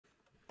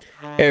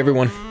Hey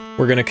everyone,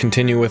 we're going to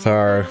continue with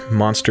our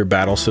monster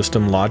battle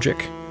system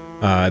logic.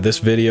 This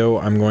video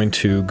I'm going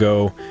to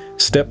go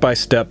step by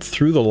step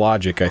through the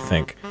logic, I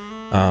think.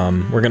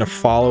 We're going to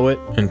follow it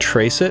and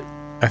trace it.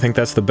 I think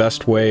that's the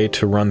best way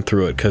to run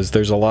through it because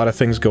there's a lot of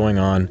things going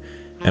on,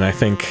 and I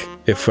think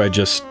if I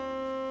just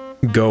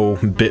go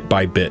bit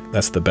by bit,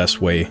 that's the best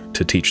way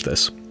to teach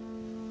this.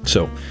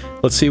 So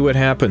let's see what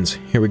happens.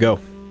 Here we go.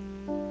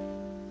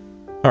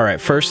 Alright,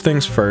 first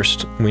things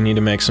first, we need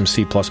to make some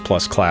C++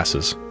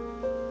 classes.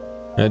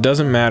 And it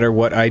doesn't matter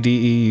what IDE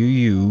you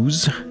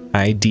use.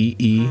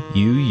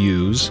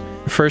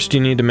 First you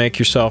need to make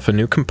yourself a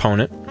new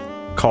component.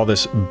 Call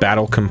this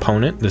battle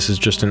component. This is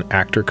just an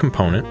actor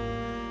component.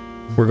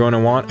 We're going to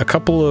want a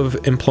couple of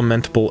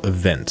implementable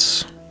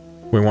events.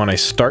 We want a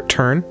start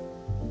turn.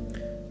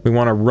 We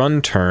want a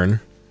run turn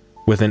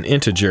with an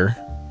integer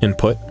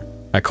input.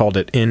 I called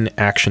it in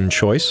action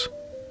choice.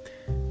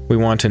 We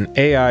want an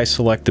AI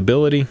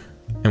selectability,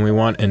 and we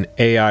want an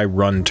AI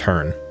run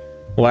turn.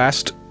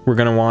 Last, we're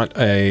going to want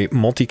a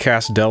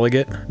multicast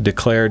delegate,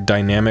 declared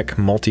dynamic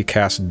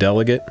multicast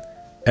delegate,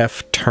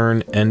 f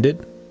turn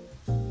ended.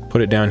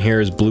 Put it down here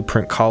as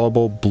blueprint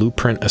callable,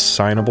 blueprint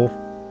assignable,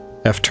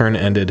 f turn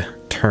ended,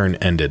 turn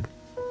ended.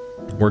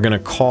 We're going to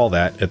call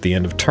that at the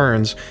end of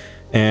turns,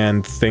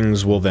 and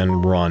things will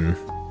then run.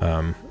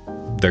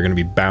 They're going to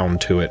be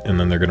bound to it, and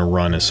then they're going to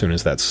run as soon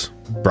as that's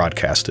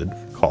broadcasted,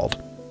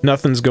 called.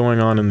 Nothing's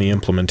going on in the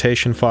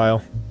implementation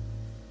file.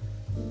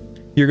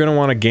 You're going to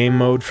want a game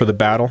mode for the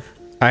battle.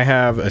 I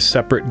have a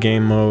separate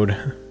game mode.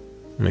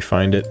 Let me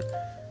find it.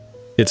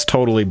 It's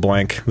totally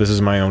blank. This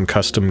is my own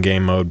custom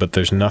game mode, but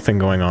there's nothing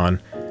going on.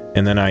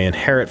 And then I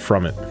inherit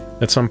from it.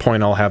 At some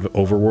point I'll have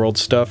overworld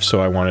stuff,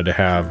 so I wanted to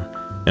have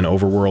an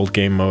overworld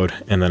game mode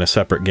and then a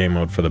separate game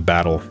mode for the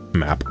battle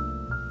map.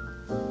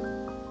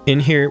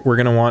 In here, we're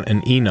going to want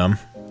an enum.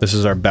 This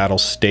is our battle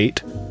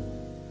state.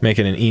 Make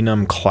it an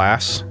enum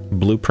class,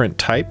 blueprint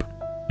type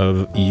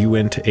of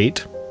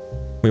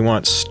uint8. We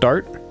want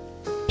start,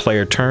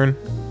 player turn,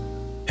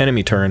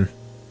 enemy turn,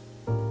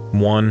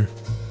 won,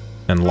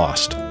 and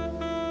lost.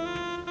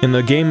 In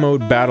the game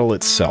mode battle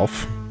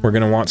itself, we're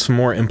going to want some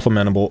more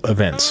implementable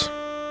events.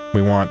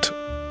 We want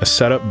a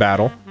setup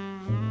battle,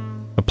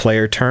 a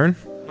player turn,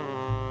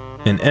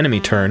 an enemy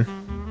turn,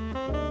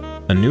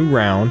 a new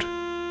round,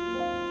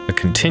 a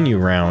continue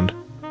round,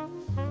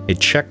 a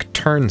check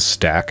turn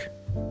stack,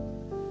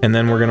 and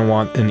then we're going to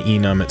want an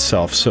enum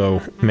itself.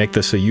 So make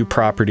this a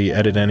uProperty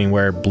edit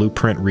anywhere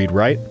blueprint read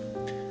write.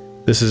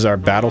 This is our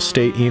battle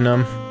state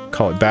enum.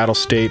 Call it battle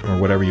state or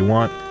whatever you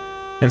want,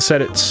 and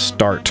set it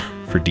start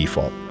for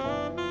default.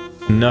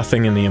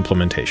 Nothing in the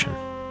implementation.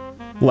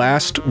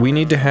 Last, we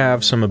need to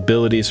have some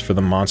abilities for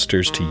the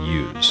monsters to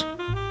use.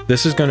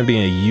 This is going to be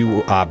a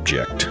U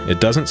object. It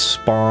doesn't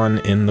spawn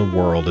in the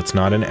world. It's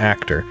not an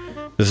actor.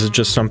 This is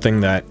just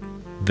something that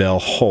they'll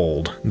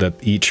hold, that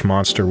each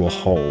monster will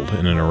hold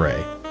in an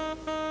array.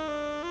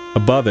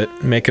 Above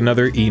it, make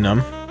another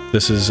enum.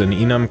 This is an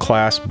enum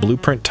class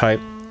blueprint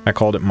type. I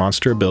called it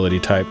monster ability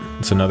type.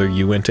 It's another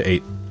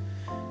uint8.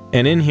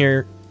 And in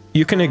here,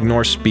 you can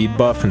ignore speed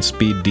buff and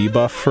speed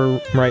debuff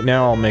for right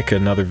now. I'll make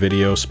another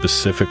video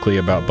specifically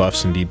about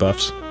buffs and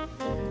debuffs.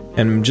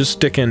 And just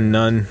stick in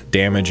none,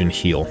 damage, and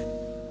heal.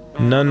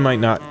 None might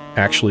not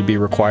actually be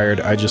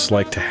required. I just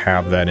like to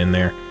have that in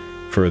there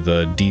for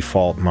the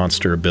default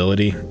monster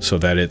ability so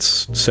that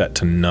it's set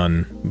to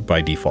none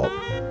by default.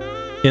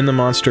 In the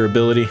monster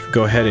ability,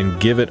 go ahead and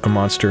give it a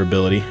monster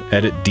ability.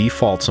 Edit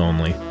defaults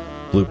only.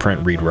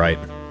 Blueprint read write.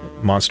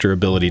 Monster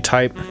ability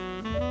type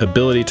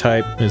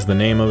is the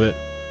name of it,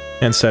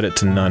 and set it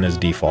to none as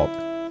default.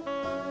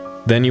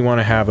 Then you want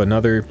to have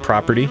another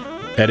property,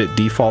 edit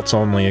defaults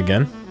only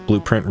again,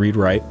 blueprint read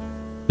write.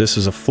 This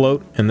is a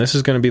float, and this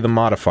is going to be the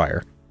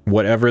modifier.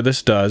 Whatever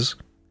this does,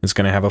 it's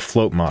going to have a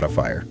float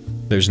modifier.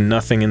 There's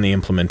nothing in the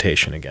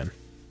implementation again.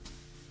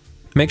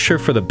 Make sure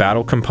for the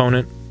battle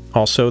component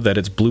also that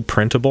it's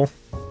blueprintable.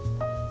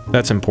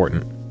 That's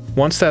important.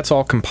 Once that's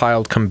all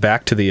compiled, come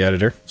back to the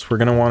editor. So we're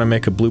going to want to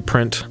make a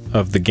blueprint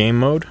of the game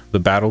mode,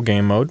 the battle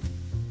game mode.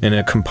 In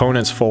a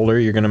components folder,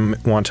 you're going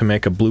to want to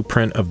make a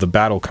blueprint of the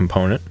battle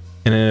component.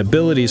 In an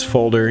abilities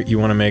folder, you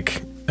want to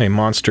make a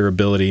monster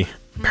ability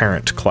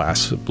parent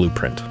class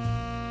blueprint.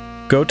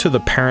 Go to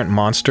the parent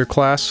monster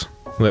class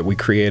that we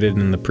created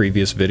in the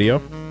previous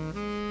video,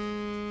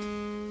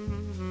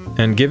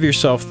 and give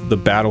yourself the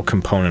battle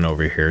component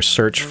over here.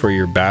 Search for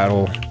your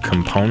battle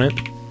component,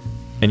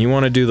 and you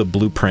want to do the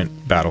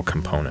blueprint battle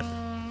component.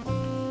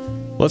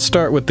 Let's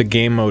start with the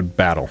game mode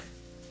battle.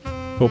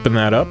 Open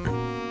that up,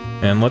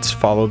 and let's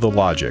follow the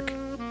logic.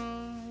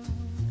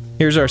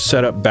 Here's our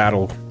setup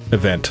battle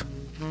event.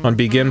 On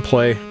begin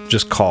play,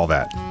 just call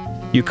that.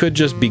 You could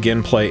just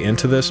begin play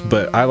into this,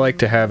 but I like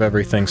to have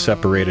everything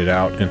separated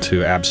out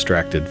into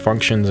abstracted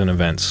functions and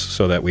events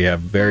so that we have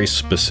very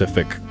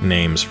specific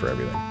names for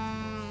everything.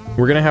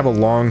 We're going to have a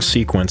long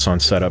sequence on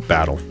setup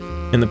battle.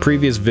 In the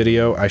previous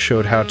video, I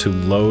showed how to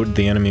load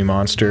the enemy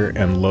monster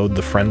and load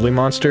the friendly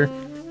monster.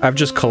 I've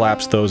just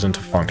collapsed those into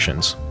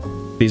functions.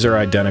 These are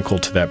identical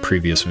to that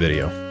previous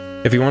video.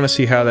 If you want to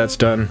see how that's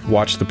done,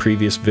 watch the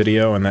previous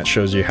video, and that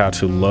shows you how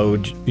to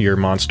load your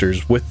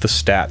monsters with the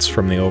stats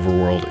from the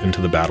overworld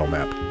into the battle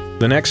map.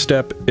 The next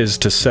step is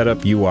to set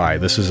up UI.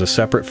 This is a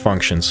separate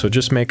function, so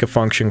just make a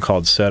function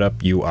called setup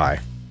UI.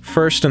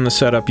 First, in the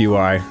setup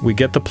UI, we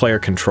get the player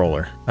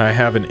controller. I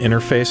have an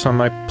interface on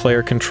my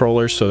player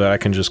controller so that I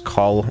can just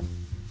call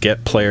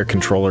get player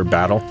controller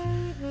battle,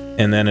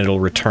 and then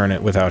it'll return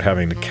it without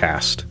having to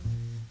cast.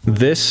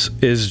 This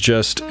is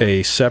just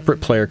a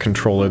separate player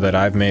controller that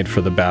I've made for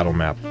the battle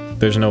map.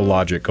 There's no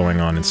logic going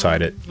on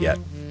inside it yet.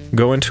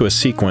 Go into a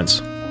sequence.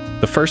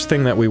 The first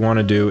thing that we want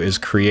to do is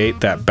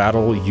create that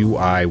battle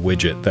UI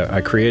widget that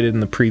I created in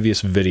the previous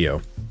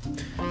video.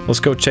 Let's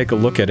go take a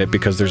look at it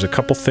because there's a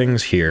couple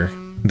things here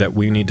that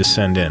we need to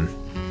send in.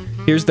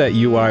 Here's that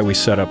UI we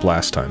set up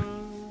last time.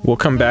 We'll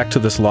come back to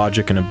this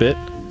logic in a bit.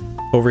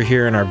 Over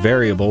here in our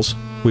variables,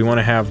 we want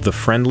to have the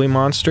friendly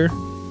monster,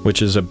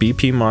 which is a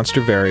BP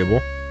monster variable,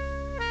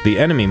 the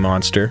enemy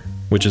monster,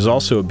 which is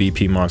also a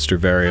BP monster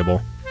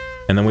variable,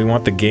 and then we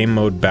want the game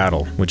mode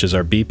battle, which is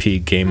our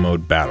BP game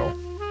mode battle.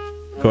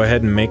 Go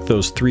ahead and make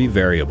those 3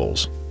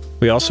 variables.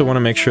 We also want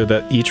to make sure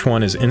that each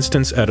one is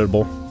instance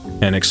editable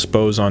and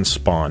expose on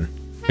spawn.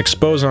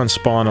 Expose on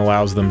spawn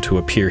allows them to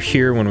appear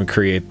here when we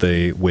create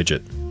the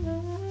widget.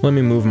 Let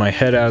me move my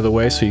head out of the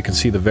way so you can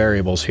see the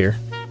variables here.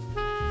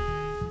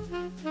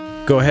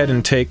 Go ahead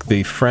and take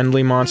the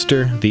friendly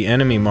monster, the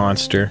enemy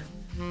monster,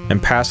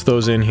 and pass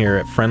those in here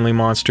at friendly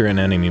monster and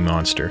enemy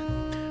monster.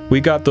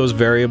 We got those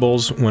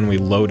variables when we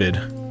loaded,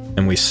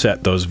 and we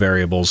set those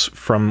variables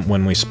from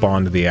when we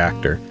spawned the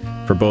actor,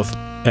 for both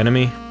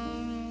enemy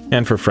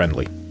and for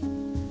friendly.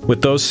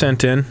 With those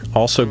sent in,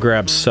 also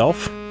grab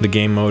self, the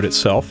game mode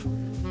itself,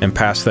 and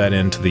pass that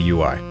into the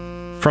UI.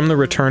 From the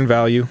return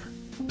value,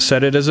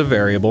 set it as a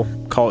variable,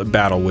 call it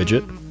battle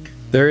widget.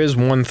 There is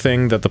one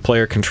thing that the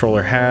player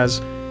controller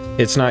has.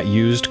 It's not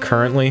used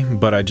currently,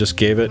 but I just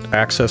gave it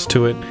access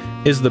to it,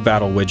 is the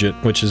battle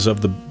widget, which is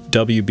of the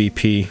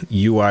WBP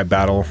UI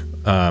battle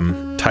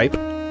type.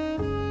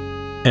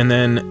 And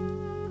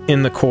then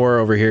in the core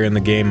over here in the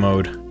game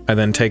mode, I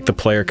then take the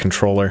player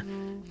controller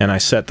and I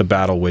set the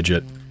battle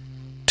widget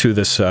to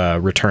this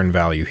return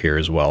value here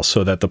as well,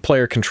 so that the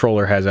player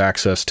controller has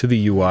access to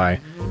the UI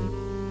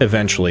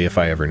eventually if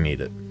I ever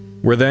need it.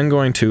 We're then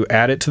going to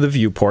add it to the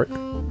viewport.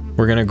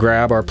 We're going to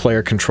grab our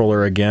player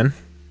controller again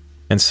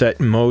and set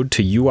mode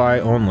to UI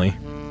only.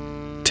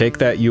 Take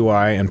that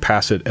UI and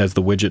pass it as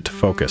the widget to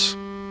focus.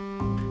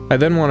 I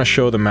then want to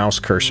show the mouse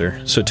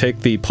cursor, so take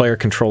the player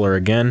controller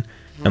again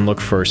and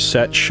look for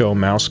set show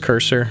mouse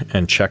cursor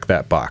and check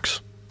that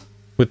box.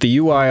 With the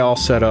UI all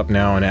set up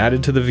now and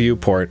added to the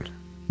viewport,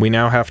 we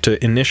now have to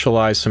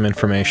initialize some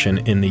information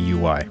in the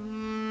UI.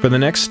 For the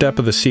next step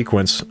of the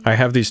sequence, I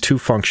have these 2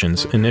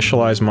 functions,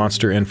 initialize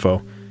monster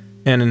info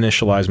and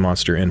initialize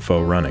monster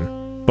info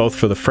running, both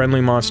for the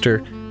friendly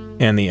monster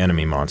and the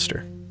enemy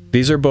monster.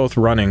 These are both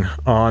running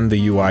on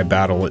the UI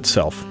battle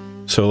itself.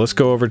 So let's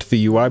go over to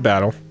the UI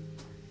battle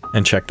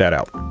and check that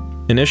out.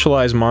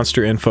 Initialize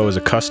monster info is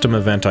a custom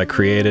event I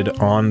created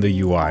on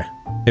the UI.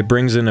 It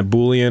brings in a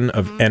boolean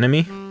of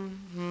enemy,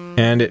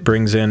 and it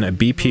brings in a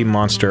BP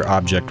monster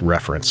object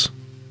reference.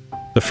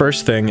 The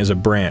first thing is a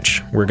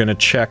branch. We're going to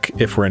check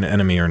if we're an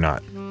enemy or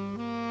not.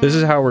 This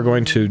is how we're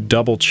going to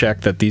double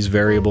check that these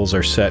variables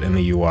are set in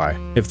the UI.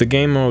 If the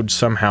game mode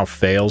somehow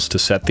fails to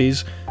set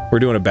these, we're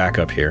doing a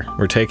backup here.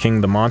 We're taking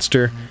the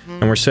monster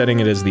and we're setting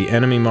it as the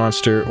enemy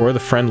monster or the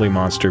friendly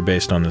monster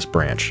based on this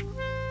branch.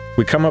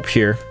 We come up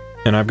here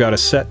and I've got a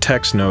set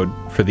text node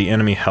for the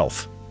enemy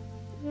health.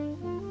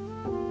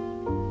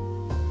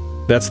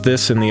 That's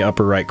this in the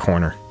upper right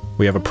corner.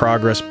 We have a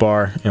progress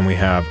bar and we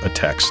have a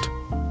text,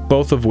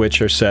 both of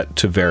which are set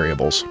to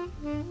variables.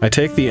 I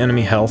take the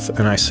enemy health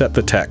and I set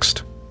the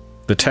text.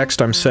 The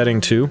text I'm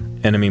setting to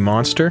enemy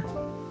monster,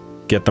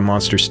 get the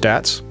monster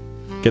stats,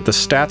 get the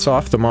stats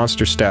off the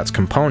monster stats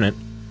component,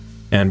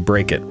 and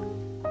break it.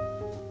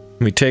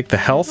 We take the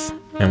health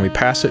and we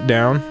pass it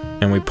down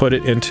and we put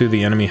it into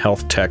the enemy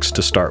health text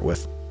to start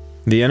with.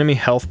 The enemy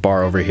health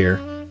bar over here,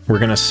 we're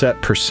going to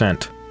set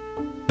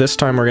 %. This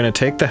time we're going to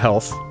take the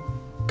health,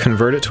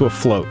 convert it to a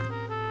float.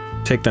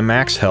 Take the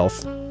max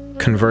health,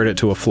 convert it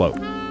to a float.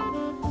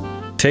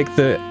 Take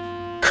the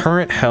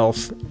current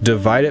health,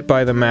 divide it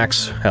by the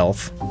max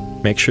health.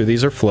 Make sure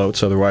these are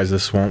floats, otherwise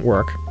this won't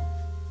work.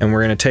 And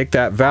we're going to take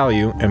that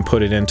value and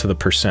put it into the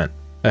 %.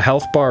 A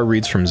health bar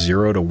reads from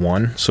 0 to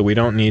 1, so we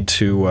don't need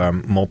to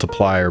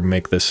multiply or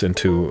make this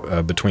into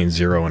between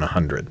 0 and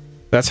 100.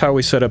 That's how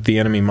we set up the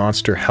enemy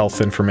monster health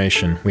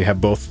information. We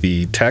have both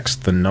the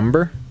text, the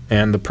number,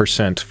 and the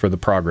 % for the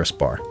progress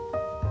bar.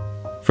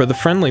 For the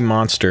friendly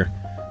monster,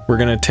 we're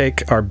going to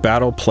take our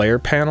battle player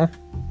panel,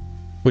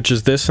 which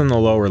is this in the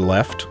lower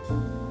left,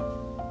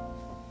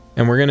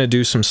 and we're going to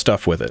do some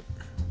stuff with it.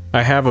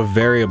 I have a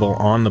variable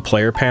on the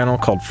player panel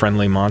called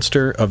friendly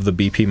monster of the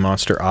BP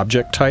monster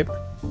object type.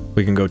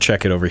 We can go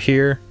check it over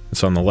here.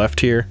 It's on the left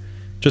here.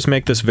 Just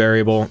make this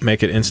variable,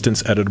 make it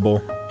instance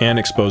editable, and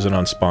expose it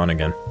on spawn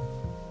again.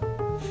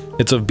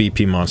 It's of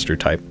BP monster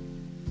type.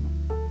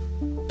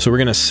 So we're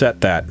going to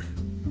set that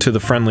to the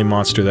friendly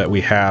monster that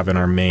we have in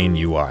our main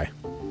UI.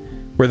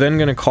 We're then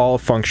going to call a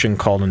function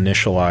called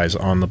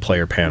Initialize on the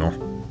player panel.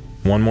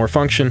 One more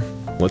function.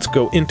 Let's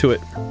go into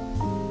it.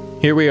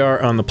 Here we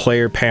are on the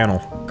player panel.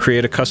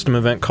 Create a custom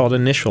event called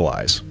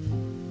Initialize.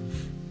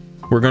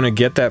 We're going to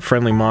get that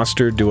friendly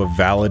monster, do a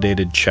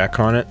validated check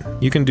on it.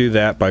 You can do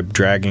that by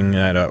dragging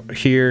that up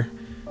here,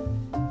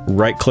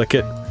 right-click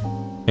it,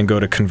 and go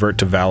to Convert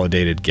to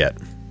Validated Get.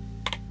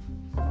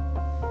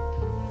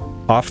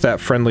 Off that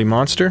friendly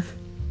monster,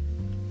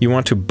 you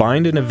want to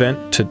bind an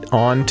event to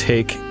on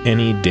take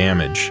any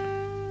damage.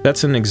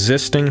 That's an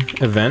existing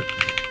event.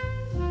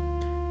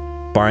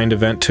 Bind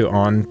event to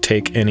on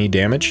take any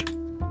damage.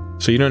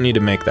 So you don't need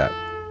to make that.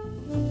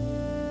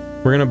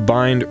 We're going to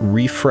bind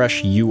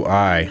refresh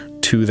UI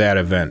to that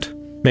event.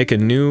 Make a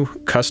new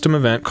custom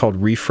event called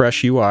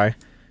refresh UI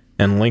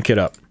and link it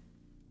up.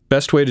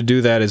 Best way to do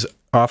that is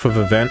off of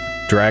event,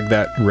 drag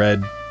that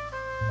red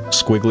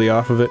squiggly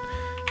off of it,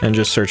 and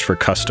just search for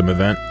custom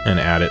event and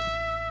add it.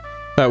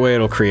 That way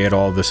it'll create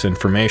all this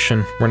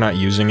information. We're not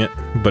using it,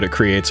 but it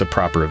creates a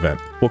proper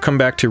event. We'll come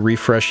back to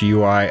refresh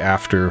UI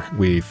after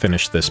we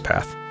finish this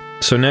path.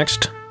 So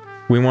next,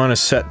 we want to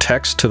set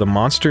text to the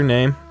monster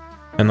name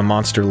and the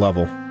monster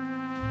level.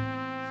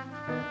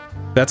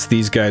 That's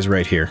these guys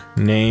right here,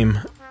 name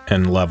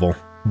and level.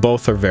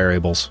 Both are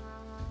variables.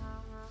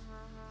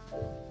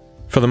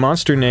 For the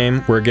monster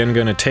name, we're again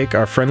going to take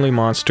our friendly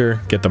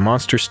monster, get the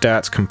monster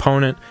stats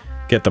component,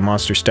 get the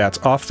monster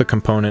stats off the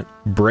component,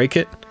 break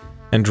it,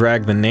 and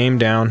drag the name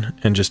down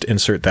and just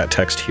insert that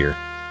text here.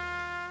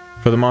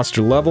 For the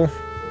monster level,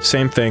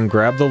 same thing,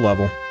 grab the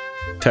level,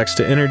 text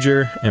to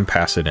integer, and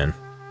pass it in.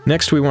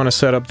 Next, we want to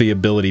set up the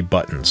ability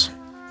buttons.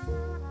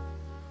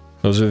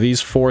 Those are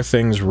these four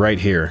things right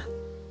here.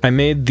 I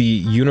made the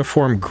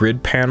uniform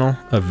grid panel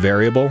a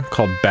variable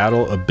called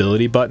battle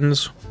ability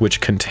buttons,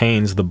 which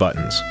contains the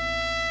buttons.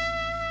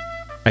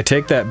 I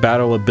take that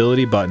battle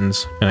ability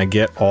buttons and I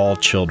get all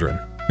children.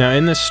 Now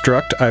in this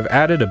struct, I've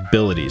added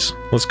abilities.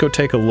 Let's go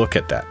take a look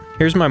at that.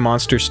 Here's my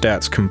monster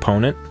stats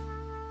component.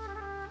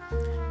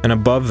 And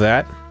above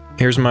that,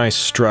 here's my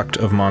struct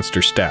of monster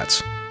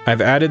stats.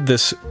 I've added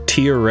this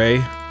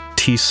T-array,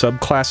 T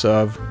subclass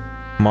of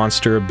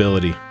monster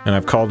ability, and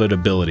I've called it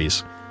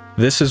abilities.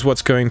 This is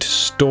what's going to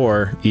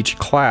store each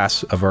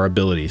class of our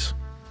abilities.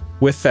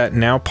 With that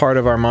now part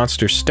of our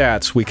monster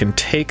stats, we can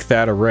take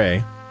that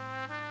array,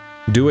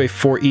 do a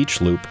for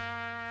each loop,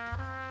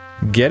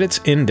 get its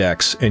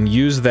index, and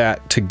use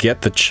that to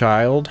get the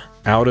child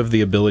out of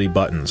the ability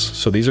buttons.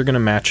 So these are going to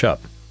match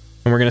up.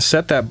 And we're going to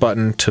set that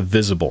button to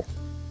visible,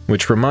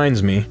 which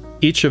reminds me,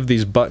 each of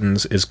these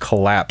buttons is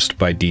collapsed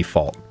by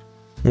default.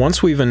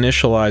 Once we've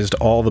initialized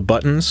all the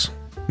buttons,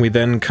 we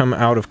then come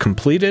out of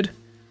completed.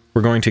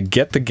 We're going to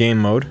get the game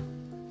mode,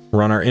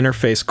 run our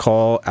interface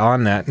call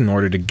on that in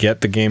order to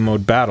get the game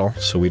mode battle,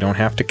 so we don't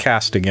have to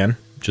cast again,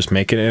 just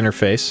make it an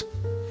interface.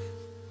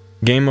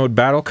 Game mode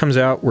battle comes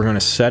out, we're going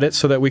to set it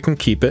so that we can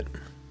keep it,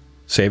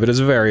 save it as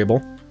a variable,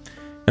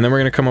 and then we're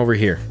going to come over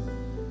here.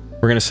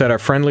 We're going to set our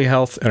friendly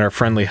health and our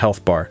friendly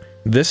health bar.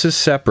 This is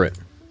separate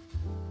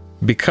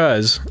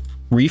because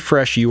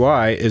refresh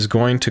UI is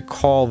going to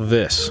call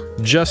this,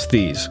 just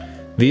these.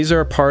 These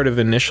are a part of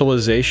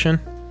initialization.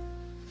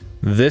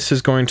 This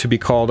is going to be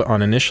called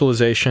on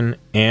initialization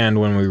and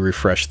when we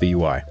refresh the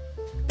UI.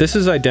 This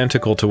is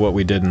identical to what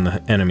we did in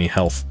the enemy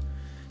health.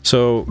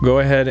 So go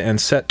ahead and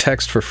set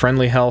text for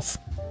friendly health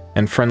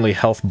and friendly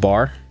health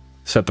bar.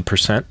 Set the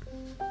 %.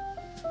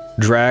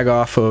 Drag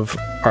off of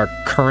our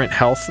current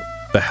health,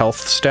 the health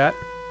stat.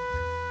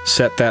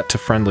 Set that to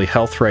friendly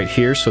health right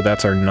here, so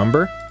that's our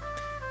number.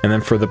 And then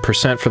for the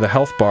 % for the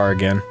health bar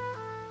again,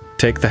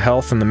 take the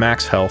health and the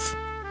max health,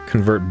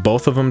 convert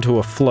both of them to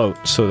a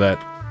float so that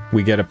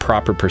we get a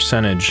proper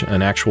percentage,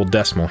 an actual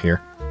decimal here.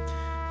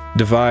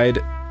 Divide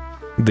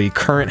the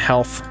current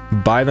health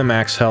by the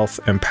max health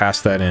and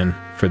pass that in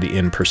for the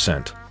in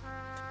 %.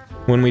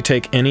 When we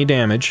take any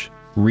damage,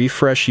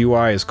 refresh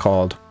UI is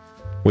called,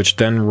 which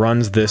then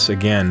runs this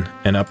again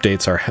and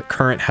updates our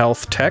current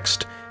health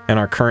text and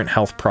our current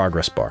health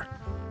progress bar.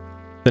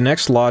 The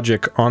next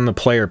logic on the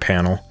player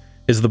panel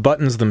is the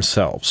buttons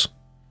themselves.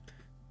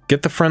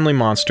 Get the friendly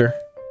monster,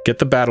 get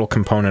the battle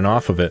component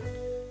off of it,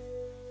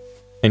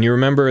 and you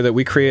remember that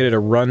we created a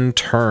run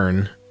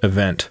turn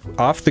event.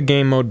 Off the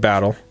game mode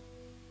battle,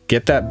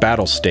 get that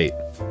battle state.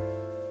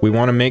 We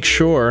want to make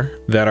sure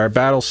that our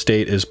battle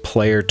state is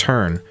player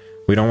turn.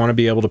 We don't want to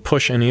be able to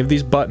push any of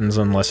these buttons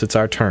unless it's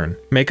our turn.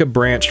 Make a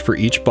branch for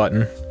each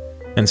button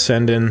and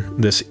send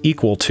in this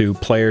equal to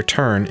player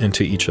turn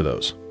into each of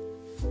those.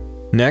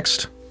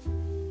 Next,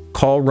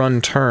 call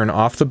run turn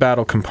off the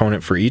battle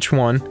component for each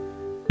one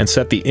and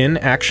set the in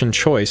action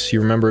choice.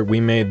 You remember we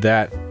made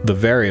that the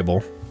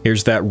variable.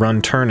 Here's that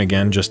run turn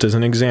again, just as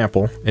an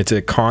example. It's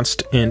a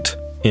const int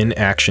in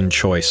action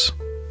choice.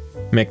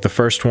 Make the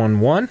first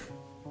one 1,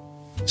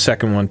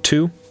 second one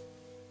 2,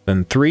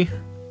 then 3,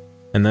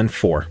 and then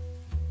 4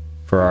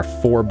 for our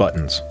 4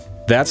 buttons.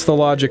 That's the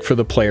logic for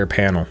the player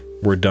panel.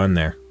 We're done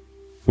there.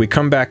 We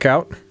come back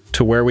out,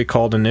 to where we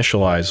called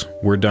initialize.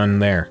 We're done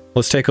there.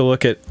 Let's take a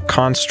look at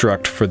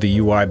construct for the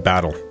UI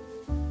battle.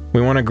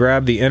 We want to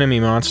grab the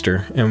enemy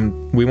monster,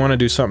 and we want to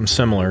do something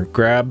similar.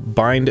 Grab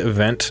bind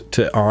event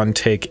to on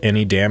take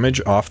any damage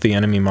off the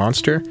enemy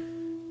monster,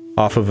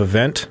 off of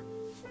event.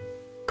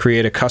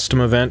 Create a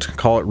custom event,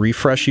 call it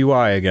refresh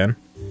UI again.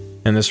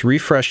 And this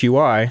refresh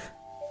UI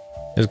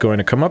is going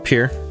to come up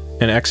here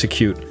and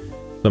execute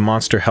the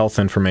monster health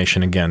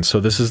information again. So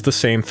this is the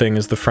same thing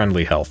as the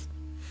friendly health.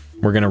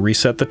 We're going to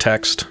reset the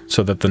text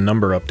so that the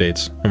number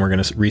updates, and we're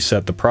going to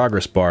reset the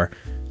progress bar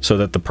so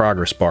that the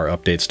progress bar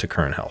updates to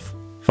current health.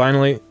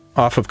 Finally,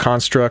 off of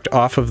construct,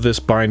 off of this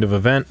bind of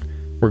event,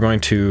 we're going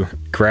to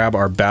grab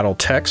our battle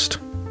text.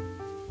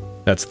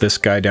 That's this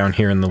guy down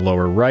here in the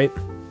lower right.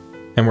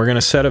 And we're going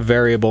to set a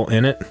variable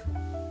in it,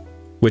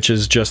 which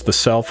is just the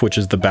self, which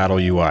is the battle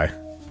UI.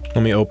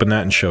 Let me open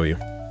that and show you.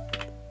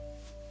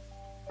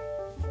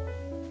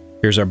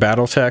 Here's our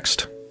battle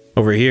text.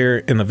 Over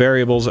here in the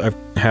variables, I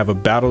have a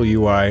battle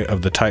UI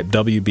of the type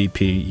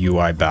WBP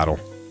UI battle.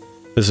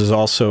 This is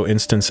also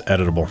instance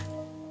editable.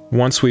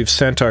 Once we've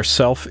sent our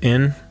self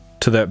in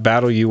to that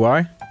battle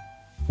UI,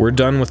 we're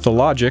done with the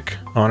logic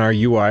on our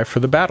UI for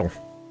the battle.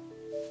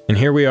 And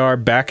here we are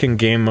back in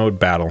game mode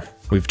battle.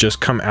 We've just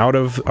come out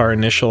of our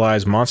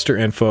initialize monster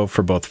info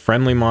for both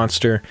friendly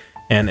monster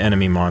and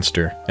enemy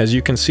monster. As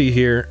you can see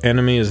here,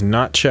 enemy is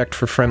not checked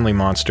for friendly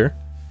monster.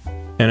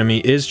 Enemy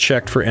is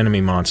checked for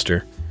enemy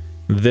monster.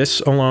 This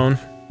alone,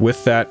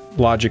 with that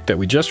logic that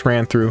we just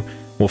ran through,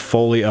 will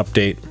fully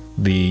update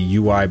the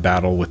UI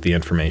battle with the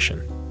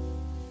information.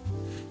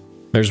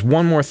 There's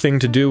one more thing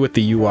to do with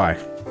the UI.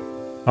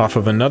 Off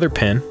of another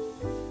pin,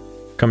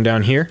 come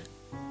down here,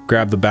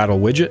 grab the battle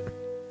widget,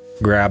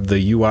 grab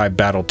the UI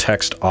battle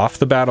text off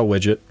the battle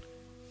widget,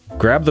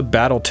 grab the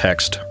battle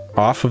text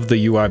off of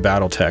the UI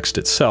battle text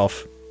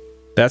itself.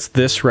 That's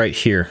this right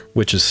here,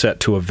 which is set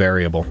to a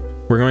variable.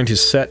 We're going to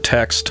set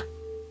text,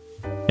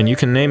 and you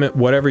can name it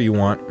whatever you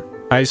want.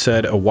 I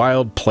said a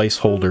wild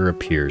placeholder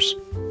appears.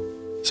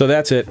 So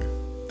that's it.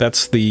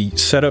 That's the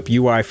setup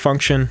UI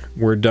function.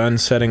 We're done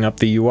setting up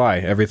the UI.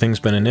 Everything's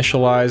been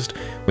initialized.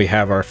 We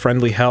have our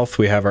friendly health,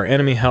 we have our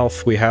enemy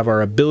health, we have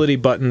our ability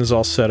buttons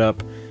all set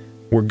up.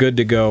 We're good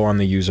to go on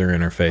the user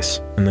interface.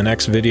 In the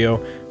next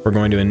video, we're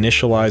going to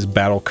initialize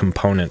battle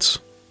components.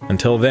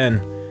 Until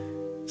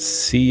then,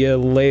 see ya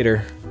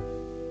later.